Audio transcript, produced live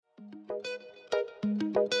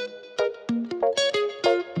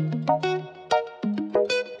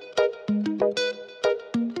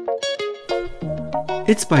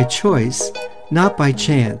It's by choice, not by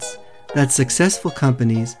chance, that successful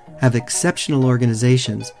companies have exceptional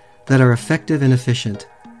organizations that are effective and efficient.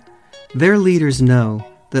 Their leaders know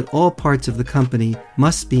that all parts of the company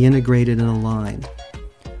must be integrated and aligned,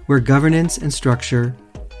 where governance and structure,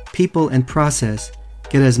 people and process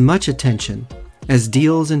get as much attention as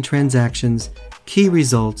deals and transactions, key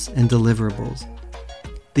results and deliverables.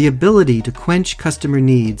 The ability to quench customer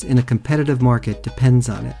needs in a competitive market depends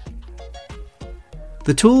on it.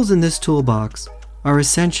 The tools in this toolbox are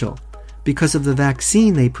essential because of the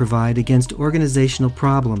vaccine they provide against organizational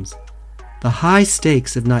problems, the high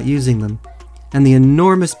stakes of not using them, and the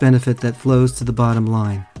enormous benefit that flows to the bottom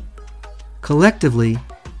line. Collectively,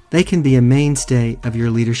 they can be a mainstay of your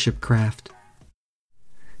leadership craft.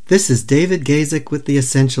 This is David Gazek with The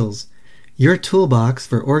Essentials, your toolbox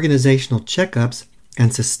for organizational checkups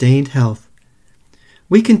and sustained health.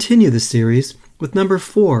 We continue the series with number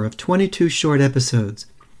 4 of 22 short episodes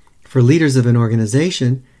for leaders of an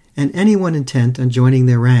organization and anyone intent on joining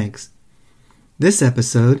their ranks. This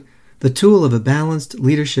episode, The Tool of a Balanced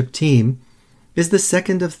Leadership Team, is the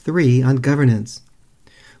second of 3 on governance.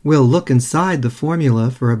 We'll look inside the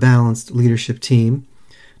formula for a balanced leadership team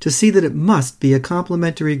to see that it must be a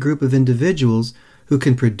complementary group of individuals who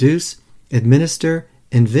can produce, administer,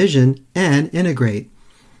 envision, and integrate,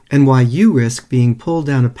 and why you risk being pulled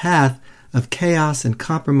down a path of chaos and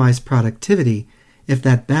compromised productivity if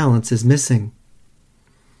that balance is missing.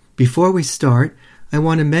 Before we start, I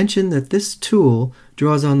want to mention that this tool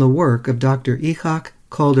draws on the work of Dr. Ichak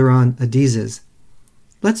Calderon-Adizes.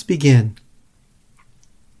 Let's begin.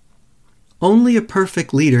 Only a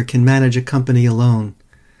perfect leader can manage a company alone.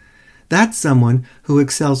 That's someone who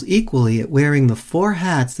excels equally at wearing the 4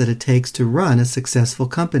 hats that it takes to run a successful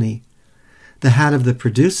company. The hat of the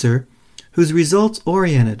producer, who's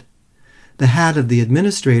results-oriented. The hat of the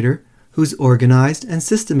administrator, who's organized and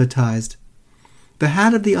systematized. The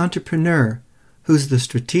hat of the entrepreneur, who's the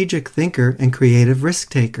strategic thinker and creative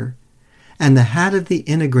risk-taker. And the hat of the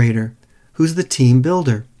integrator, who's the team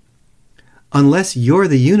builder. Unless you're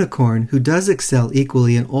the unicorn who does excel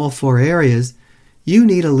equally in all 4 areas, you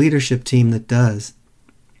need a leadership team that does.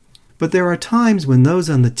 But there are times when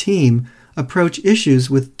those on the team approach issues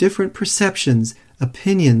with different perceptions,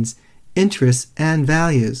 opinions, interests, and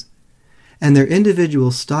values. And their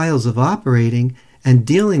individual styles of operating and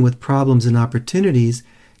dealing with problems and opportunities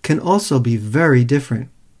can also be very different.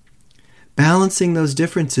 Balancing those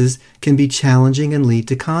differences can be challenging and lead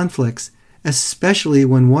to conflicts, especially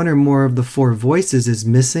when one or more of the 4 voices is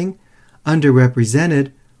missing,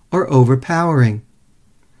 underrepresented, or overpowering.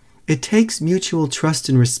 It takes mutual trust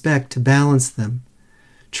and respect to balance them,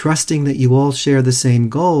 trusting that you all share the same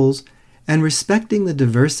goals and respecting the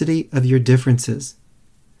diversity of your differences.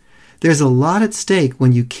 There's a lot at stake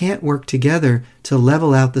when you can't work together to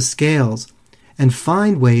level out the scales and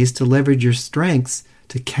find ways to leverage your strengths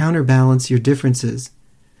to counterbalance your differences.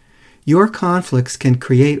 Your conflicts can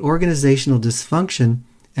create organizational dysfunction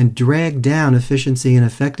and drag down efficiency and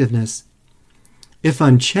effectiveness. If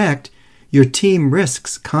unchecked, your team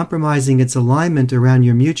risks compromising its alignment around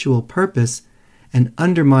your mutual purpose and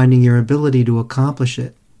undermining your ability to accomplish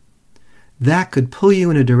it. That could pull you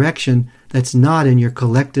in a direction that's not in your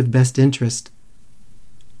collective best interest.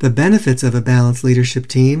 The benefits of a balanced leadership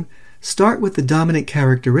team start with the dominant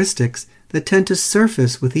characteristics that tend to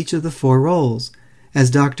surface with each of the 4 roles, as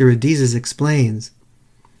Dr. Adizes explains.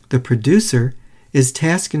 The producer is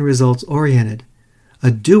task and results oriented, a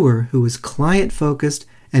doer who is client-focused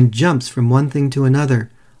and jumps from one thing to another,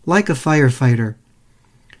 like a firefighter.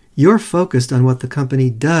 You're focused on what the company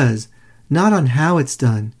does, not on how it's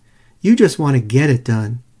done. You just want to get it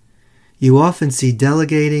done. You often see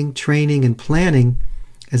delegating, training, and planning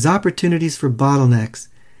as opportunities for bottlenecks,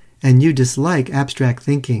 and you dislike abstract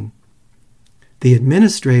thinking. The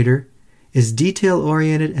administrator is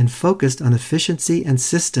detail-oriented and focused on efficiency and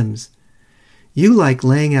systems. You like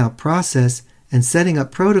laying out process and setting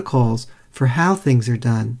up protocols for how things are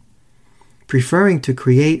done, preferring to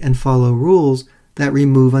create and follow rules that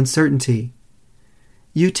remove uncertainty.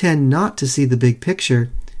 You tend not to see the big picture,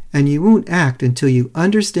 and you won't act until you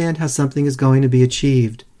understand how something is going to be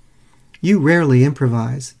achieved. You rarely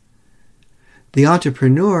improvise. The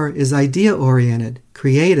entrepreneur is idea-oriented,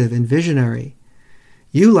 creative, and visionary.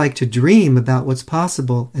 You like to dream about what's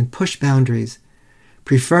possible and push boundaries,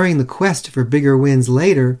 preferring the quest for bigger wins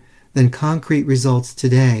later than concrete results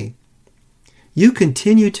today. You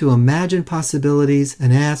continue to imagine possibilities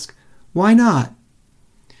and ask, why not?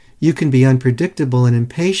 You can be unpredictable and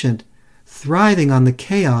impatient, thriving on the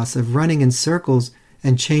chaos of running in circles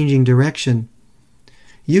and changing direction.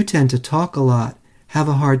 You tend to talk a lot, have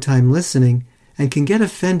a hard time listening, and can get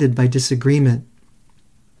offended by disagreement.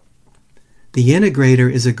 The integrator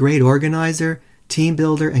is a great organizer, team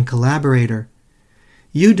builder, and collaborator.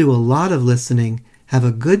 You do a lot of listening, have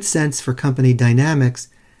a good sense for company dynamics,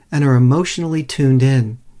 and are emotionally tuned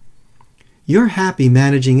in. You're happy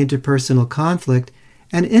managing interpersonal conflict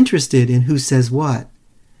and interested in who says what.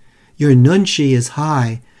 Your nunchi is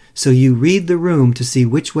high, so you read the room to see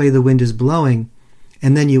which way the wind is blowing,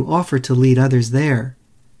 and then you offer to lead others there.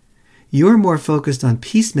 You're more focused on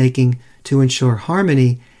peacemaking to ensure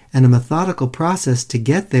harmony and a methodical process to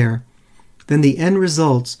get there than the end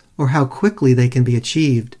results or how quickly they can be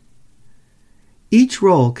achieved. Each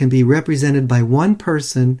role can be represented by one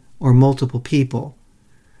person or multiple people.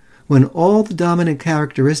 When all the dominant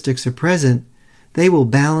characteristics are present, they will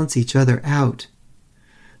balance each other out.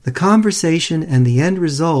 The conversation and the end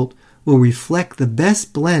result will reflect the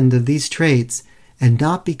best blend of these traits and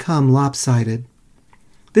not become lopsided.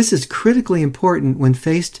 This is critically important when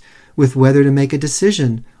faced with whether to make a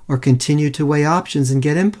decision or continue to weigh options and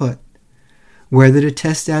get input, whether to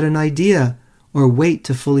test out an idea or wait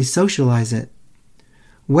to fully socialize it,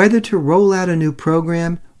 whether to roll out a new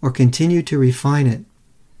program or continue to refine it,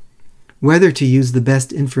 whether to use the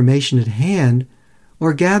best information at hand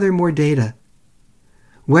or gather more data,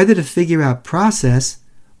 whether to figure out process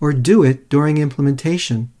or do it during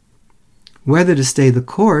implementation, whether to stay the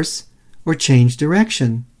course or change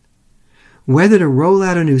direction, whether to roll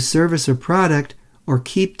out a new service or product or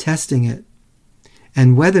keep testing it,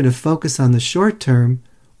 and whether to focus on the short term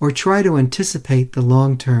or try to anticipate the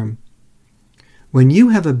long term. When you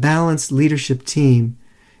have a balanced leadership team,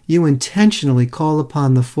 you intentionally call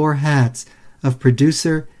upon the four hats of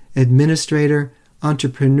producer, administrator,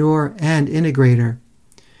 entrepreneur, and integrator.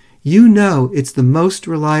 You know it's the most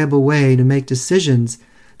reliable way to make decisions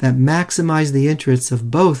that maximize the interests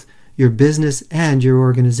of both your business and your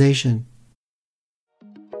organization.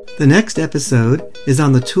 The next episode is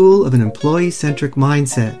on the tool of an employee-centric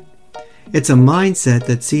mindset. It's a mindset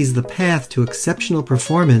that sees the path to exceptional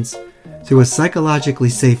performance through a psychologically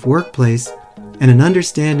safe workplace and an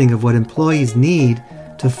understanding of what employees need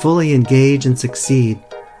to fully engage and succeed.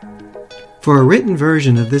 For a written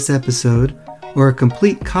version of this episode or a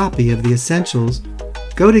complete copy of the essentials,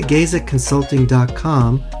 go to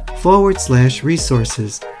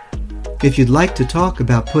gazikconsulting.com/resources. If you'd like to talk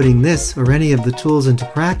about putting this or any of the tools into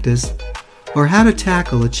practice, or how to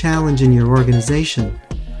tackle a challenge in your organization,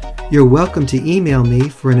 you're welcome to email me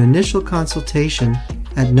for an initial consultation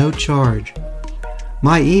at no charge.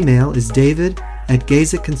 My email is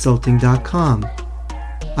david@gazikconsulting.com.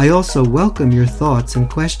 I also welcome your thoughts and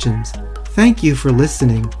questions. Thank you for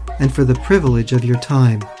listening and for the privilege of your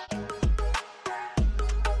time.